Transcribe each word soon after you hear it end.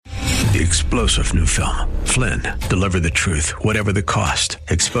The explosive new film, Flynn, Deliver the Truth, Whatever the Cost,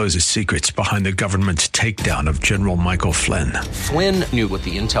 exposes secrets behind the government's takedown of General Michael Flynn. Flynn knew what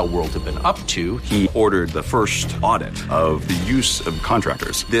the intel world had been up to. He ordered the first audit of the use of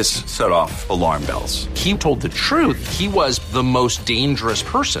contractors. This set off alarm bells. He told the truth. He was the most dangerous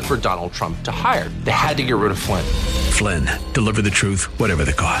person for Donald Trump to hire. They had to get rid of Flynn. Flynn, Deliver the Truth, Whatever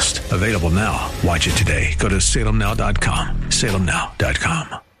the Cost. Available now. Watch it today. Go to salemnow.com.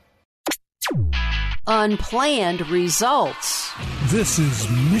 salemnow.com. Unplanned results. This is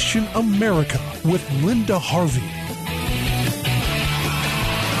Mission America with Linda Harvey.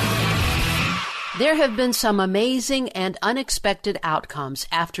 There have been some amazing and unexpected outcomes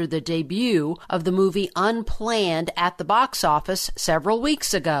after the debut of the movie Unplanned at the box office several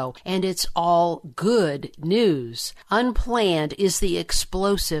weeks ago, and it's all good news. Unplanned is the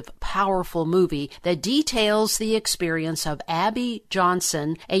explosive, powerful movie that details the experience of Abby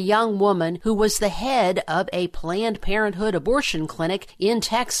Johnson, a young woman who was the head of a Planned Parenthood abortion clinic in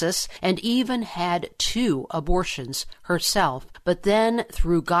Texas and even had 2 abortions herself. But then,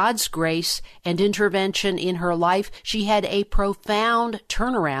 through God's grace and intervention in her life, she had a profound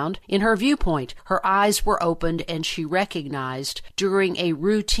turnaround in her viewpoint. Her eyes were opened and she recognized during a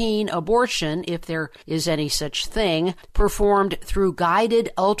routine abortion, if there is any such thing, performed through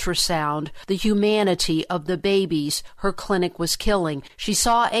guided ultrasound, the humanity of the babies her clinic was killing. She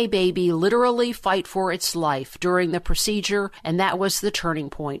saw a baby literally fight for its life during the procedure, and that was the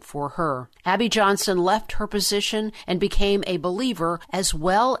turning point for her. Abby Johnson left her position and became a believer as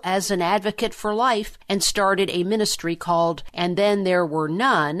well as an advocate for life and started a ministry called And Then There Were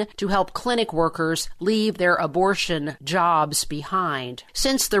None to help clinic workers leave their abortion jobs behind.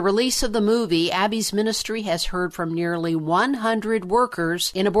 Since the release of the movie, Abby's ministry has heard from nearly 100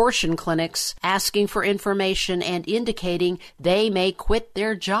 workers in abortion clinics asking for information and indicating they may quit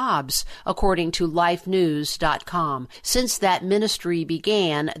their jobs, according to lifenews.com. Since that ministry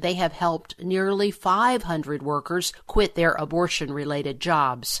began, they have helped nearly 500 workers quit their abortion-related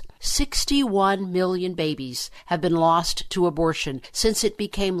jobs. 61 million babies have been lost to abortion since it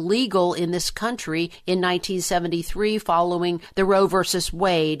became legal in this country in 1973 following the Roe v.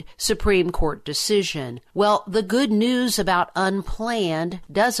 Wade Supreme Court decision. Well, the good news about Unplanned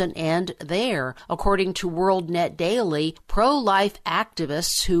doesn't end there. According to WorldNet Daily, pro-life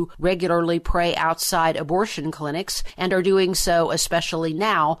activists who regularly pray outside abortion clinics and are doing so especially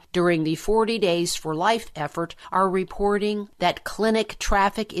now during the 40 Days for Life effort are reporting that clinic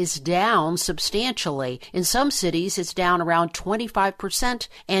traffic is down substantially. In some cities, it's down around 25%,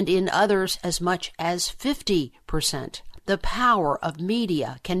 and in others as much as 50%. The power of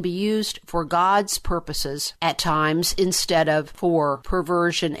media can be used for God's purposes at times instead of for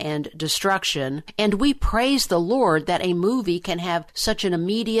perversion and destruction. And we praise the Lord that a movie can have such an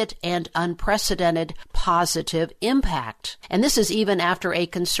immediate and unprecedented positive impact. And this is even after a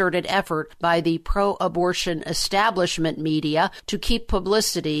concerted effort by the pro-abortion establishment media to keep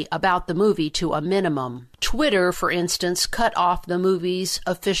publicity about the movie to a minimum. Twitter, for instance, cut off the movie's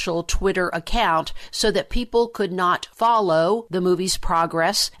official Twitter account so that people could not follow the movie's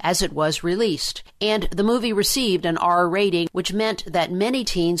progress as it was released. And the movie received an R rating, which meant that many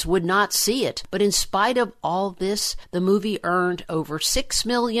teens would not see it. But in spite of all this, the movie earned over $6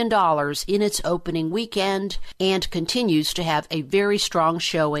 million in its opening weekend and continues to have a very strong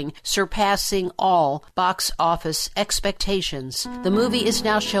showing, surpassing all box office expectations. The movie is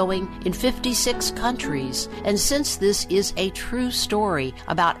now showing in 56 countries. And since this is a true story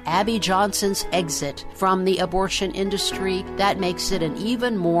about Abby Johnson's exit from the abortion industry, that makes it an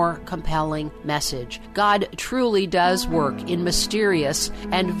even more compelling message. God truly does work in mysterious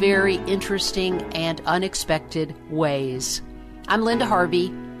and very interesting and unexpected ways. I'm Linda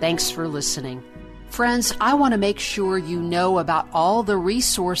Harvey. Thanks for listening. Friends, I want to make sure you know about all the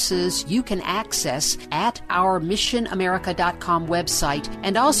resources you can access at our missionamerica.com website.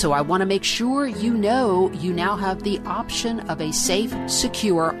 And also, I want to make sure you know you now have the option of a safe,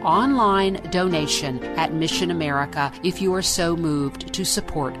 secure online donation at Mission America if you are so moved to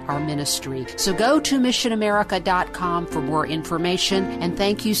support our ministry. So go to missionamerica.com for more information, and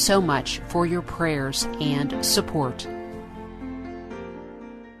thank you so much for your prayers and support.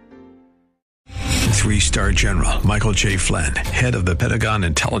 3-star General Michael J. Flynn, head of the Pentagon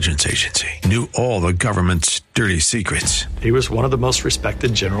Intelligence Agency, knew all the government's dirty secrets. He was one of the most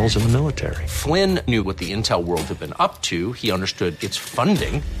respected generals in the military. Flynn knew what the intel world had been up to. He understood its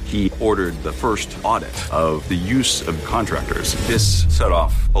funding. He ordered the first audit of the use of contractors. This set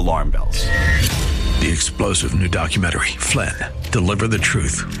off alarm bells. The explosive new documentary, Flynn, deliver the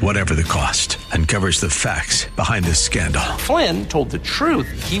truth, whatever the cost, uncovers the facts behind this scandal. Flynn told the truth.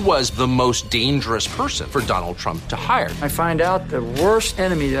 He was the most dangerous person for Donald Trump to hire. I find out the worst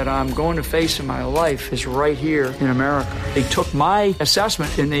enemy that I'm going to face in my life is right here in America. They took my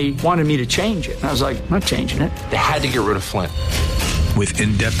assessment and they wanted me to change it. And I was like, I'm not changing it. They had to get rid of Flynn. With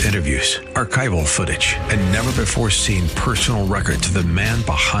in-depth interviews, archival footage, and never-before-seen personal records of the man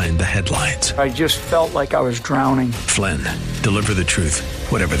behind the headlines. I just felt like I was drowning. Flynn, deliver the truth,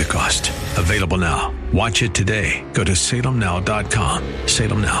 whatever the cost. Available now. Watch it today. Go to salemnow.com.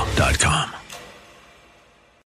 salemnow.com.